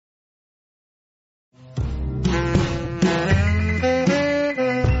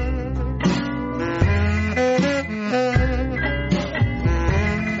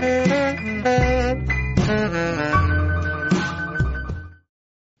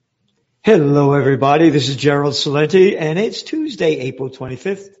Hello, everybody. This is Gerald Celente, and it's Tuesday, April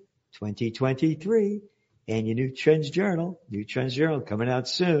 25th, 2023. And your New Trends Journal coming out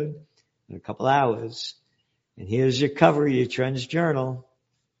soon in a couple hours. And here's your cover of your Trends Journal.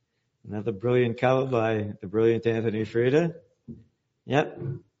 Another brilliant cover by the brilliant Anthony Frieda. Yep.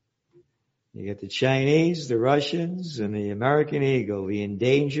 You get the Chinese, the Russians, and the American eagle, the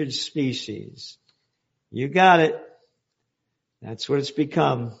endangered species. You got it. That's what it's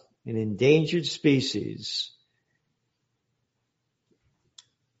become. An endangered species.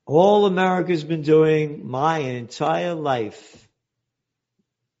 All America's been doing my entire life,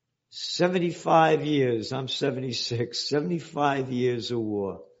 75 years, I'm 76, 75 years of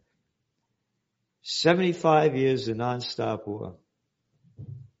war. 75 years of nonstop war.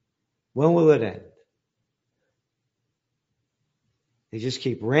 When will it end? They just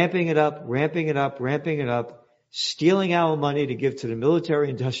keep ramping it up, stealing our money to give to the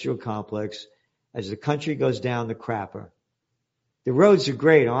military-industrial complex as the country goes down the crapper. The roads are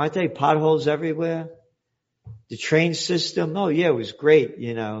great, aren't they? Potholes everywhere. The train system, oh yeah, it was great.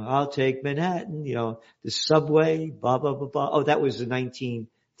 You know, I'll take Manhattan, the subway, blah, blah, blah, blah. Oh, that was the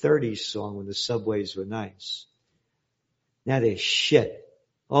 1930s song when the subways were nice. Now they're shit.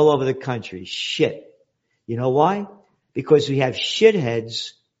 All over the country, shit. You know why? Because we have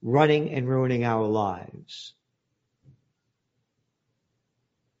shitheads running and ruining our lives.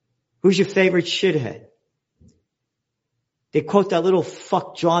 Who's your favorite shithead? They quote that little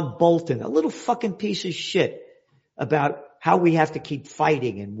fuck John Bolton, a little fucking piece of shit about how we have to keep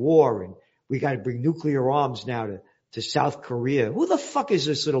fighting and war and we got to bring nuclear arms now to South Korea. Who the fuck is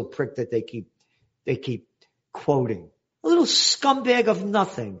this little prick that they keep quoting? A little scumbag of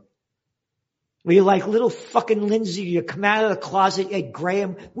nothing. Where you're like little fucking Lindsay, you come out of the closet, hey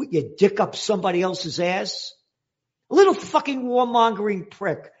Graham, with your dick up somebody else's ass. A little fucking warmongering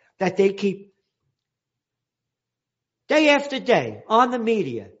prick that they keep day after day on the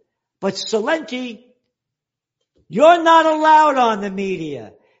media. But Celente, you're not allowed on the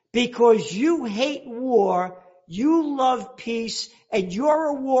media because you hate war, you love peace, and you're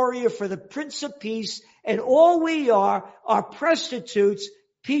a warrior for the Prince of Peace, and all we are prostitutes,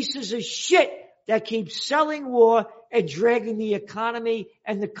 pieces of shit that keep selling war and dragging the economy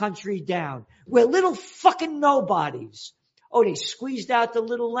and the country down. We're little fucking nobodies. Oh, they squeezed out the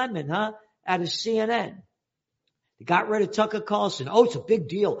little lemon, huh? Out of CNN. They got rid of Tucker Carlson. Oh, it's a big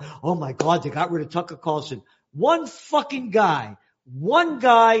deal. Oh my God, they got rid of Tucker Carlson. One guy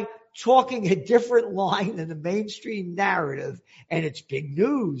talking a different line than the mainstream narrative, and it's big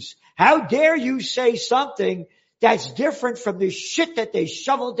news. How dare you say something that's different from the shit that they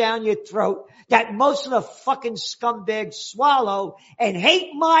shovel down your throat that most of the fucking scumbags swallow and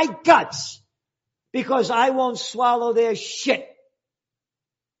hate my guts because I won't swallow their shit.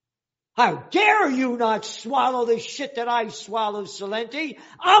 How dare you not swallow the shit that I swallow, Celente?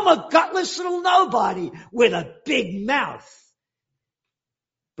 I'm a gutless little nobody with a big mouth,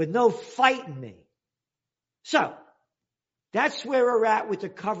 but no fighting me. So, that's where we're at with the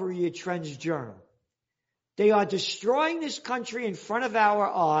cover of your Trends Journal. They are destroying this country in front of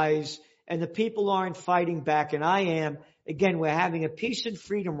our eyes, and the people aren't fighting back, and I am. Again, we're having a peace and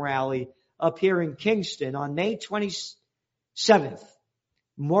freedom rally up here in Kingston on May 27th.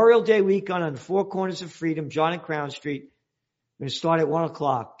 Memorial Day weekend on the Four Corners of Freedom, John and Crown Street. We're going to start at 1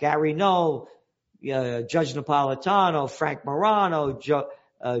 o'clock. Gary Knoll, Judge Napolitano, Frank Morano,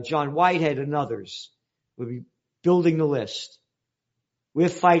 John Whitehead, and others. We'll be building the list. We're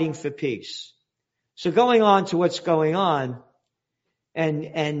fighting for peace. So going on to what's going on, and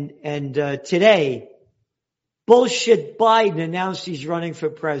today, bullshit Biden announced he's running for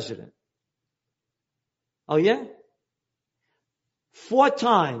president. Oh yeah? 4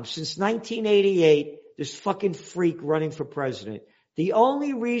 times since 1988, this fucking freak running for president. The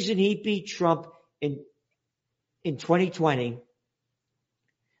only reason he beat Trump in 2020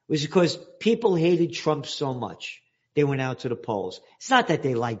 was because people hated Trump so much. They went out to the polls. It's not that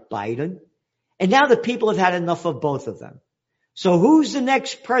they like Biden. And now the people have had enough of both of them. So who's the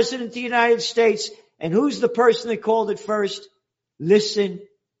next president of the United States? And who's the person that called it first? Listen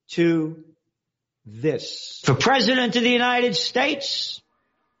to this. For president of the United States,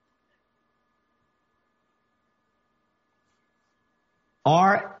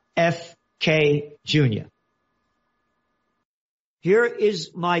 RFK Jr. Here is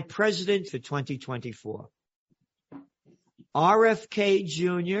my president for 2024. RFK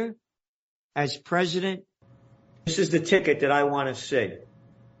Jr. as president. This is the ticket that I want to see.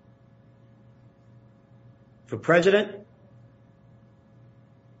 For president,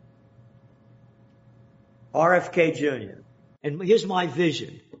 RFK Jr. And here's my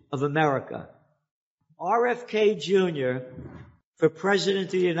vision. of America. RFK Jr. for President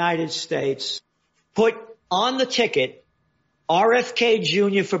of the United States. Put on the ticket, RFK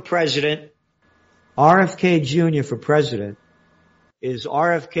Jr. for President. RFK Jr. for President is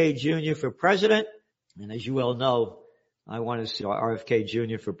RFK Jr. for President. And as you well know, I want to see RFK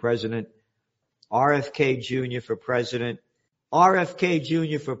Jr. for President. RFK Jr. for President. RFK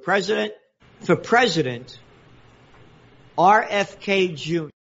Jr. for President. For President, RFK Jr.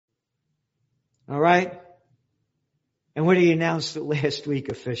 All right? And when he announced it last week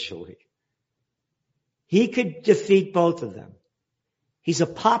officially, he could defeat both of them. He's a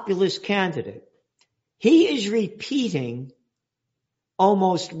populist candidate. He is repeating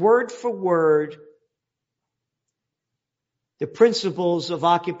almost word for word the principles of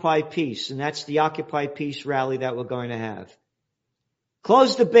Occupy Peace, and that's the Occupy Peace rally that we're going to have.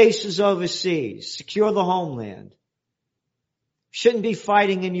 Close the bases overseas. Secure the homeland. Shouldn't be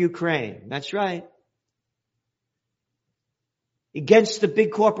fighting in Ukraine. That's right. Against the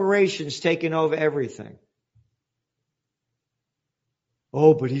big corporations taking over everything.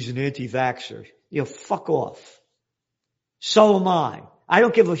 Oh, but he's an anti-vaxxer. You know, fuck off. So am I. I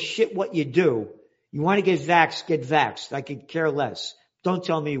don't give a shit what you do. You want to get vaxxed, get vaxxed. I could care less. Don't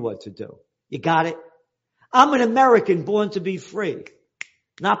tell me what to do. You got it? I'm an American born to be free.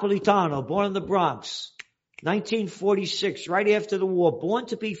 Napolitano, born in the Bronx. 1946, right after the war, born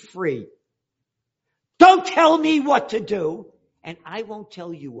to be free. Don't tell me what to do, and I won't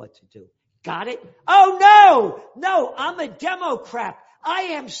tell you what to do. Got it? Oh no, I'm a Democrat. I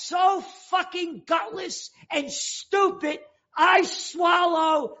am so fucking gutless and stupid, I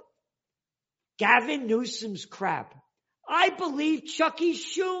swallow Gavin Newsom's crap. I believe Chucky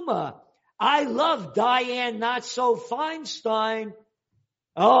Schumer. I love Dianne Not-So-Feinstein.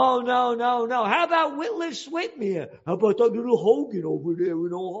 Oh, no. How about Whitliff Whitmer? How about that little Hogan over there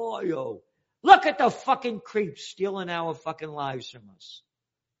in Ohio? Look at the fucking creeps stealing our fucking lives from us.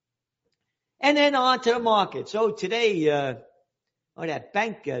 And then on to the markets. Oh, today, that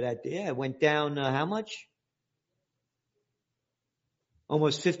bank went down, how much?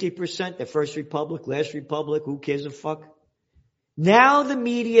 Almost 50%. The First Republic, Last Republic, who cares a fuck? Now the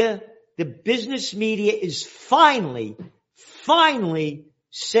media, the business media is finally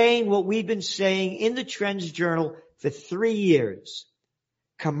saying what we've been saying in the Trends Journal for 3 years.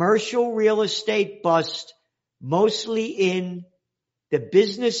 Commercial real estate bust, mostly in the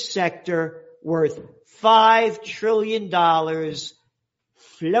business sector, worth $5 trillion.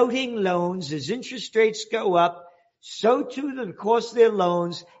 Floating loans, as interest rates go up, so too the cost of their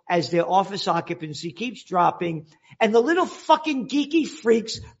loans as their office occupancy keeps dropping. And the little fucking geeky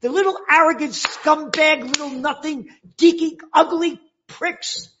freaks, the little arrogant scumbag, little nothing, geeky, ugly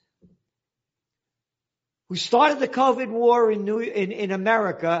pricks who started the COVID war in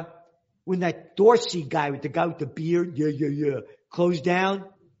America when that Dorsey guy with the beard, closed down.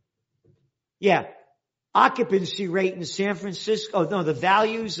 Yeah. Occupancy rate in San Francisco, the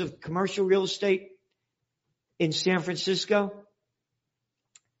values of commercial real estate in San Francisco,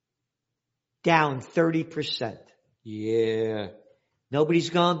 down 30%. Yeah. Nobody's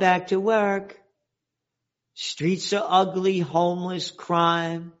going back to work. Streets are ugly, homeless,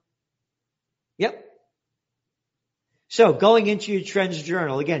 crime. Yep. So going into your Trends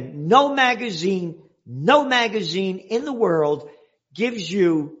Journal, again, no magazine in the world gives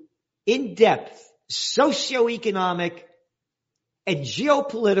you in-depth socioeconomic and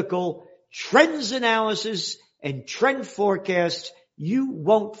geopolitical trends analysis and trend forecast you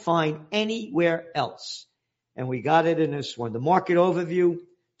won't find anywhere else. And we got it in this one. The market overview,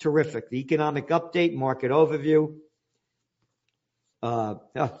 terrific. The economic update, market overview.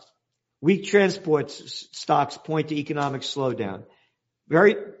 Weak transport stocks point to economic slowdown.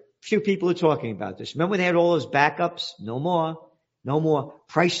 Very few people are talking about this. Remember when they had all those backups? No more.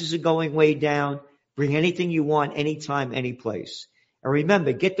 Prices are going way down. Bring anything you want, anytime, any place. And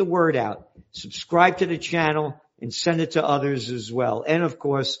remember, get the word out. Subscribe to the channel and send it to others as well. And of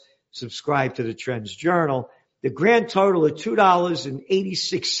course, subscribe to the Trends Journal. The grand total of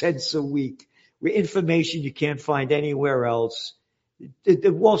 $2.86 a week with information you can't find anywhere else.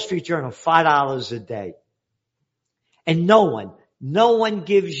 The Wall Street Journal, $5 a day. And no one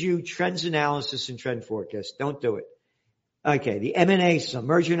gives you trends analysis and trend forecast. Don't do it. Okay, the M&A slump,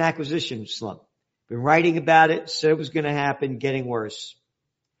 merger and acquisition slump. Been writing about it, said it was going to happen, getting worse.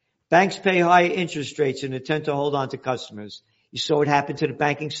 Banks pay higher interest rates and attempt to hold on to customers. You saw what happened to the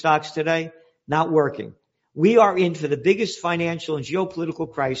banking stocks today? Not working. We are in for the biggest financial and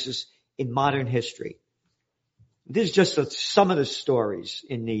geopolitical crisis in modern history. This is just some of the stories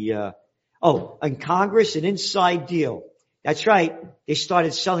in the, in Congress, an inside deal. That's right. They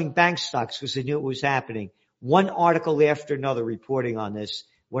started selling bank stocks because they knew it was happening. One article after another reporting on this.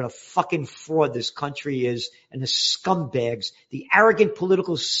 What a fucking fraud this country is, and the scumbags, the arrogant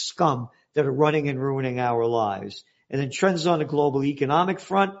political scum that are running and ruining our lives. And then trends on the global economic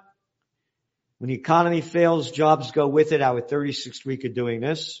front. When the economy fails, jobs go with it. Our 36th week of doing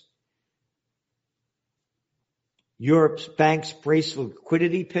this. Europe's banks brace for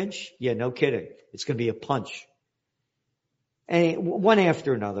liquidity pinch. Yeah, no kidding. It's going to be a punch. And one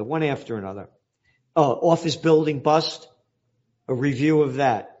after another. Office building bust. A review of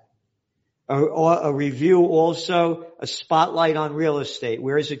that. A review also, a spotlight on real estate.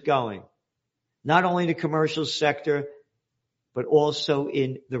 Where is it going? Not only the commercial sector, but also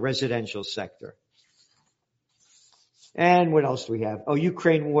in the residential sector. And what else do we have?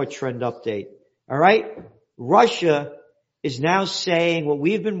 Ukraine war trend update. All right. Russia is now saying what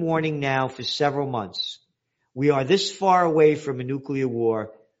we've been warning now for several months. We are this far away from a nuclear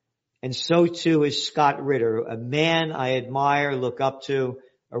war. And so too is Scott Ritter, a man I admire, look up to,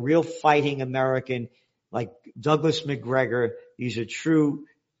 a real fighting American like Douglas McGregor. These are true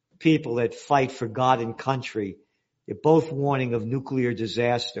people that fight for God and country. They're both warning of nuclear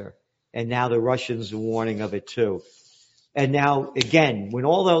disaster. And now the Russians are warning of it too. And now, again, when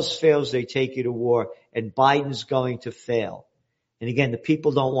all else fails, they take you to war, and Biden's going to fail. And again, the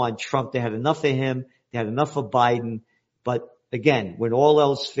people don't want Trump. They had enough of him. They had enough of Biden. But again, when all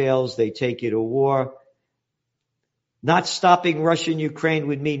else fails, they take you to war. Not stopping Russia and Ukraine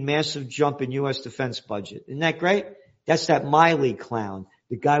would mean massive jump in U.S. defense budget. Isn't that great? That's that Miley clown.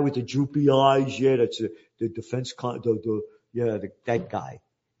 The guy with the droopy eyes. Yeah, that's the defense, that guy.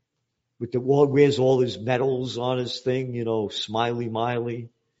 With wears all his medals on his thing, Smiley Miley,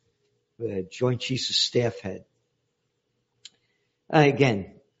 Joint Chiefs of Staff head.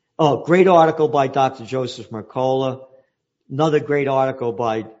 Again, great article by Dr. Joseph Mercola. Another great article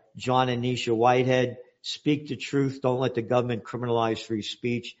by John and Nisha Whitehead. Speak the truth. Don't let the government criminalize free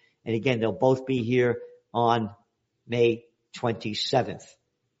speech. And again, they'll both be here on May 27th.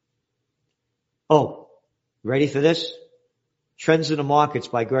 Ready for this? Trends in the Markets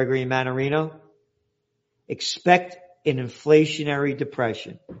by Gregory Mannarino. Expect an inflationary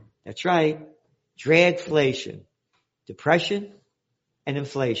depression. That's right. Dragflation. Depression and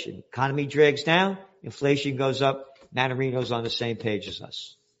inflation. Economy drags down. Inflation goes up. Mannarino's on the same page as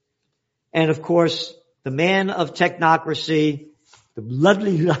us. And of course, the man of technocracy, the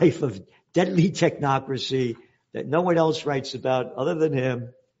bloody life of deadly technocracy that no one else writes about other than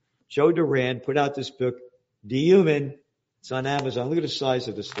him, Joe Duran, put out this book, Dehuman. It's on Amazon. Look at the size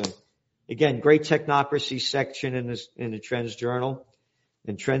of this thing. Again, great technocracy section in the Trends Journal.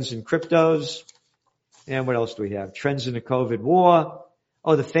 And trends in cryptos. And what else do we have? Trends in the COVID war.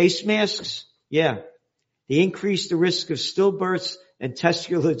 The face masks. Yeah. They increase the risk of stillbirths and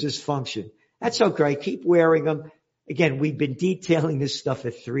testicular dysfunction. That's okay. Keep wearing them. Again, we've been detailing this stuff for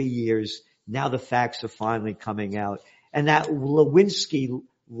 3 years. Now the facts are finally coming out. And that Lewinsky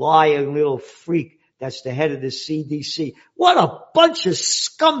lying little freak that's the head of the CDC. What a bunch of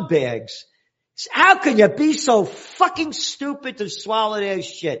scumbags. How can you be so fucking stupid to swallow their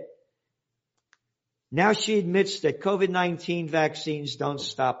shit? Now she admits that COVID-19 vaccines don't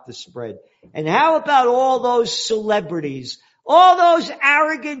stop the spread. And how about all those celebrities, all those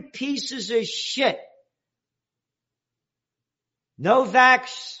arrogant pieces of shit? No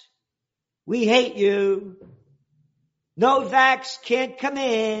vax, we hate you. No vax, can't come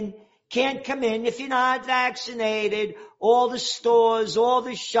in if you're not vaccinated. All the stores, all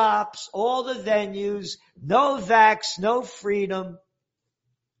the shops, all the venues, no vax, no freedom.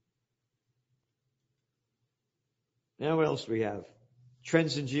 Now what else do we have?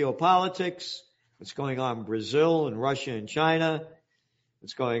 Trends in geopolitics. What's going on in Brazil and Russia and China.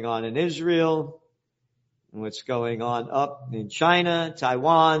 What's going on in Israel. And what's going on up in China,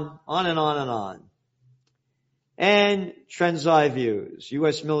 Taiwan, on and on and on. And trends I views.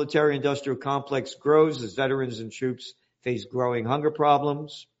 U.S. military-industrial complex grows as veterans and troops face growing hunger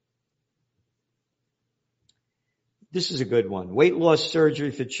problems. This is a good one. Weight loss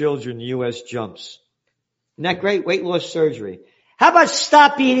surgery for children in the U.S. jumps. Isn't that great? Weight loss surgery. How about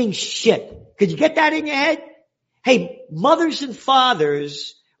stop eating shit? Could you get that in your head? Hey, mothers and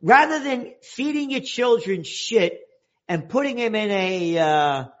fathers, rather than feeding your children shit and putting them in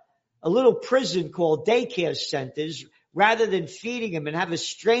a little prison called daycare centers, rather than feeding them and have a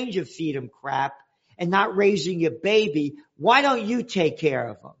stranger feed them crap and not raising your baby, why don't you take care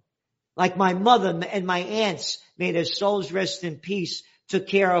of them? Like my mother and my aunts, may their souls rest in peace, took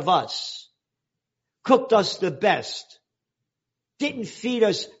care of us. Cooked us the best. Didn't feed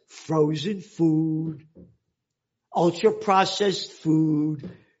us frozen food. ultra-processed food,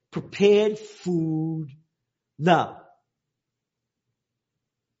 prepared food. No.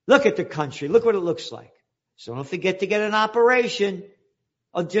 Look at the country. Look what it looks like. So don't forget to get an operation.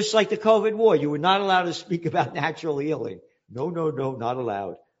 Just like the COVID war, you were not allowed to speak about natural healing. No, not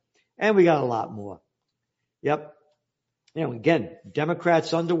allowed. And we got a lot more. Yep. Again,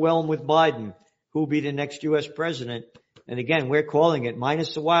 Democrats underwhelmed with Biden, who will be the next U.S. president. And again, we're calling it,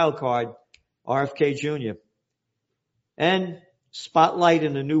 minus the wild card, RFK Jr. And spotlight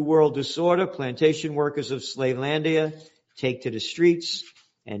in the New World Disorder, plantation workers of Slavelandia take to the streets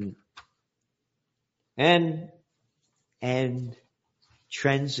and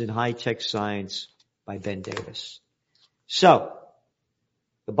Trends in High-Tech Science by Ben Davis. So,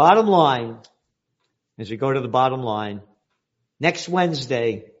 the bottom line, as we go to the bottom line, next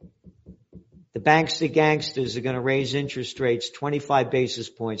Wednesday, the banks, the gangsters are going to raise interest rates 25 basis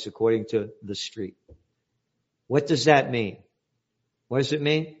points according to the street. What does that mean? What does it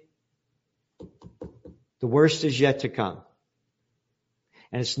mean? The worst is yet to come.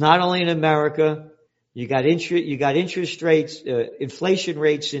 And it's not only in America. You got interest rates, inflation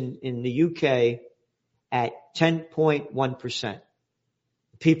rates in the UK at 10.1%.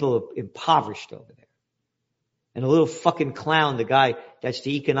 People are impoverished over there. And a little fucking clown, the guy that's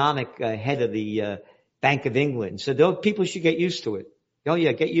the economic head of the Bank of England. So those people should get used to it. Oh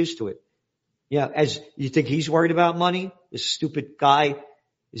yeah, get used to it. Yeah, as you think he's worried about money? This stupid guy,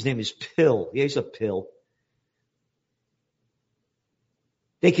 his name is Pill. Yeah, he's a pill.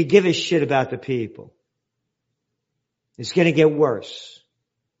 They could give a shit about the people. It's going to get worse.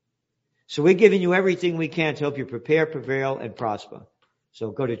 So we're giving you everything we can to help you prepare, prevail, and prosper.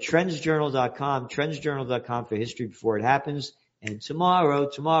 So go to trendsjournal.com, trendsjournal.com for history before it happens. And tomorrow,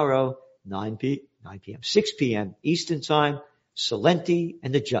 6 p.m. Eastern Time, Celente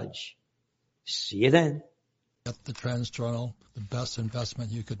and the Judge. See you then. Get the Trends Journal, the best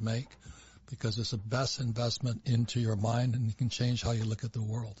investment you could make, because it's the best investment into your mind, and it can change how you look at the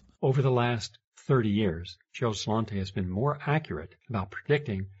world. Over the last 30 years, Gerald Celente has been more accurate about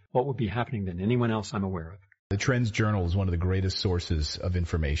predicting what would be happening than anyone else I'm aware of. The Trends Journal is one of the greatest sources of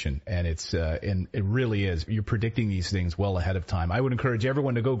information, and and it really is. You're predicting these things well ahead of time. I would encourage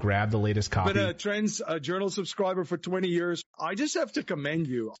everyone to go grab the latest copy. I've been a Trends Journal subscriber for 20 years. I just have to commend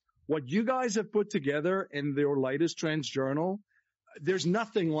you. What you guys have put together in your latest Trends Journal, there's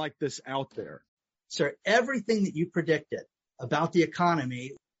nothing like this out there. Sir, everything that you predicted about the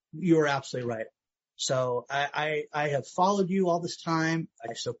economy, you were absolutely right. So I have followed you all this time.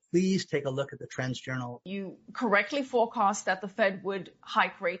 So please take a look at the Trends Journal. You correctly forecast that the Fed would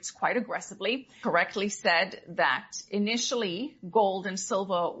hike rates quite aggressively. Correctly said that initially gold and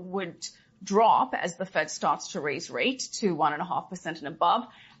silver would drop as the Fed starts to raise rate to 1.5% and above.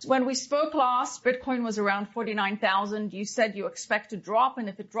 When we spoke last, Bitcoin was around 49,000. You said you expect to drop, and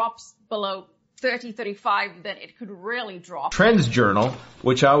if it drops below 30, 35, then it could really drop. Trends Journal,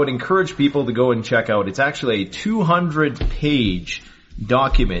 which I would encourage people to go and check out. It's actually a 200-page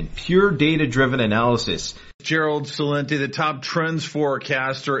document, pure data-driven analysis. Gerald Celente, the top trends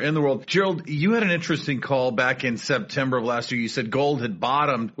forecaster in the world. Gerald, you had an interesting call back in September of last year. You said gold had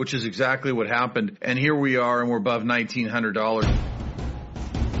bottomed, which is exactly what happened. And here we are, and we're above $1,900.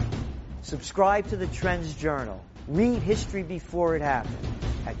 Subscribe to the Trends Journal. Read history before it happened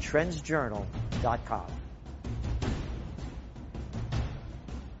at trendsjournal.com.